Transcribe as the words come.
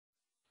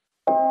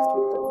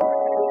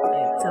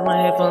my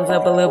headphones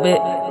up a little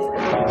bit.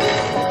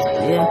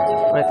 Yeah,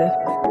 right there.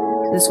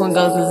 This one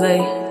goes to Zay.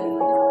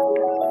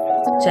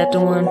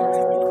 Chapter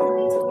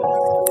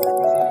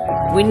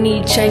 1. We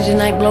need changing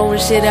like blowing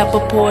shit out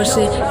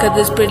proportion. Cause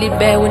it's pretty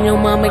bad when your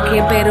mama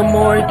can't pay the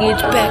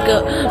mortgage. Pack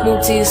up,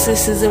 move to your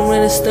sisters and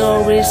rent a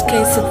storage.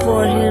 Can't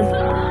support him.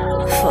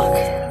 Fuck.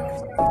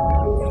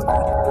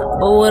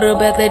 But what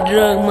about that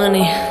drug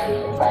money?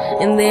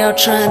 And they all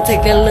try and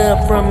take that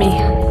love from me.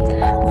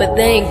 But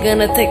they ain't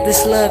gonna take the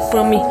slug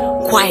from me.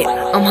 Quiet,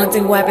 I'm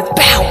hunting rabbits,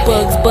 bow,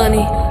 Bugs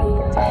Bunny.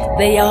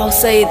 They all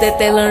say that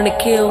they learn to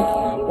kill.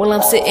 While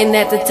I'm sitting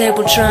at the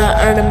table trying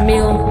to earn a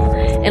meal.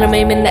 And I'm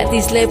aiming at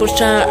these labels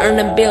trying to earn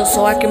a bill,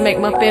 so I can make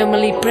my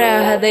family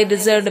proud how they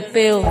deserve to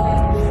feel.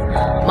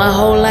 My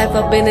whole life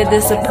I've been a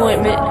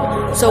disappointment,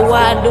 so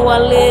why do I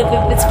live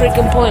if it's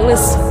freaking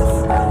pointless?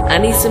 I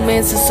need some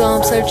answers, so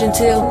I'm searching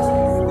till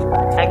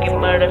I get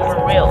murdered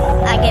for real.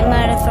 I get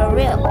murdered for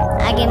real.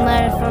 I get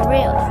murdered for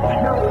real.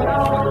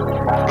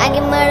 I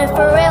get murdered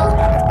for real.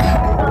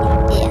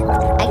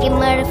 Yeah, I get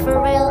murdered for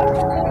real.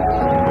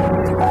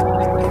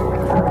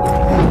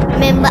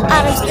 Remember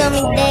all them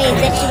stormy days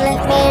that you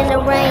left me in the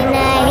rain.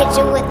 Now I hit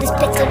you with this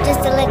pistol just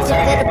to let you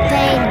feel the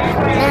pain.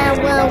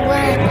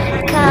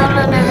 911,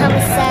 call on a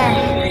homicide.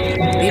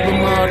 Leave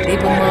them all, leave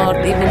them all,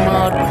 leave them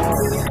all.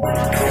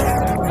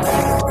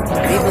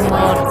 Leave them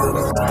all.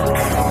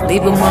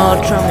 Leave them all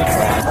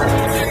traumatized.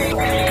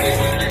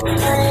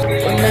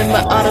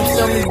 Remember all them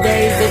stormy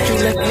days that you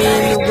left me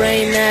in the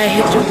rain. Now I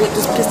hit you with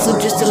this pistol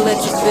just to let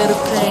you feel the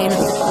pain.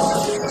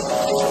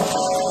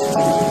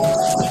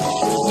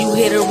 You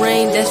hear the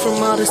rain, that's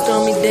from all the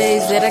stormy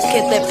days that I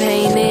kept that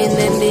pain in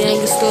and the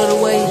anger stored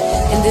away.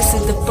 And this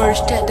is the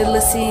first chapter,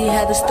 let's see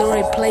how the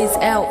story plays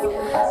out.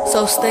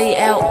 So stay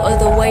out of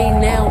the way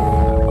now,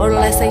 or the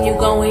last thing you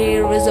gon'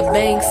 hear is a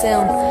bang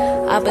sound.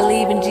 I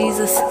believe in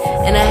Jesus,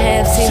 and I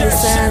have seen the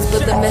signs,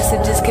 but the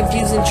message is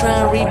confusing.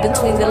 Try and read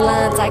between the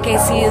lines. I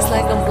can't see, it's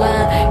like I'm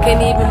blind. Can't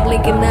even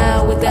blink an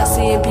eye without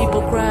seeing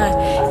people cry.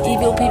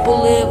 Evil people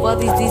live while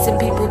these decent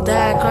people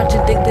die,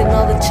 contradicting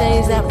all the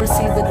change I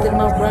perceive within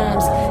my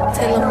rhymes.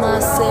 Telling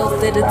myself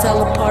that it's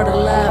all a part of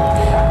life.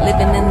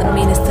 Living in the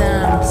meanest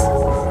times.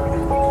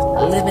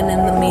 Living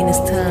in the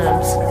meanest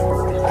times.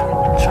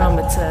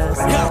 Traumatized.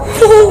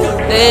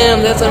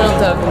 Damn, that's what I'm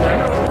talking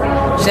about.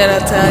 Shout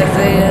out to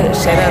Isaiah,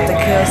 shout out to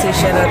Kelsey,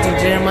 shout out to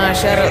Jeremiah,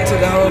 shout out to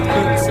the whole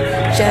crooks,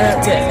 shout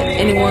out to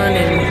anyone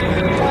and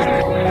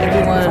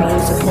everyone who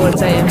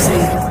supports AMC.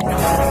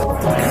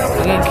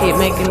 We're gonna keep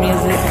making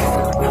music,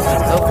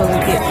 hopefully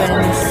get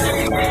famous.